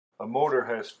A mortar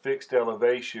has fixed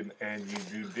elevation and you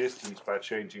do distance by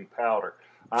changing powder.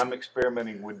 I'm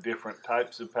experimenting with different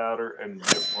types of powder and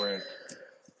different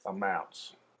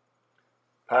amounts.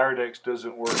 PYRODEX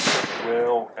doesn't work as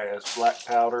well as black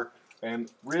powder,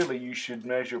 and really you should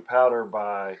measure powder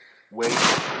by weight,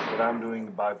 but I'm doing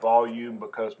it by volume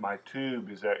because my tube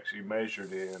is actually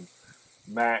measured in.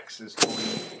 Max is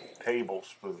 3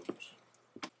 tablespoons.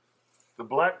 The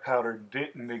black powder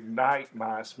didn't ignite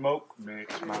my smoke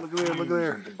mix, my fuse at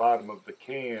the bottom of the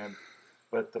can,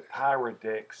 but the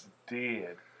PYRODEX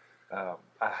did. I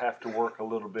have to work a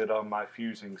little bit on my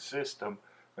fusing system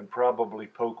and probably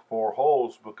poke more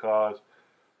holes because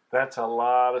that's a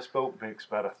lot of smoke mix,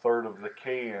 about 1/3 of the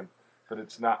can, but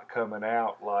it's not coming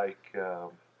out like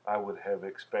I would have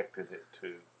expected it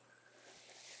to.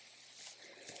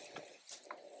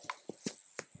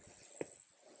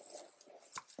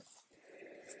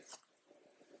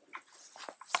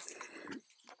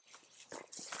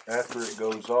 After it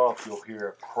goes off, you'll hear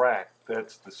a crack.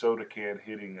 That's the soda can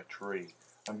hitting a tree.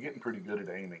 I'm getting pretty good at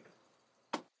aiming.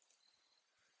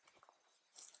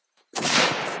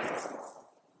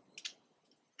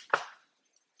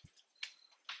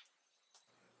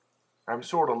 I'm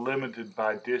sort of limited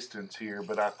by distance here,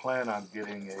 but I plan on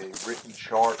getting a written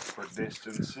chart for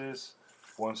distances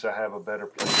once I have a better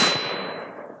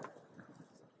place.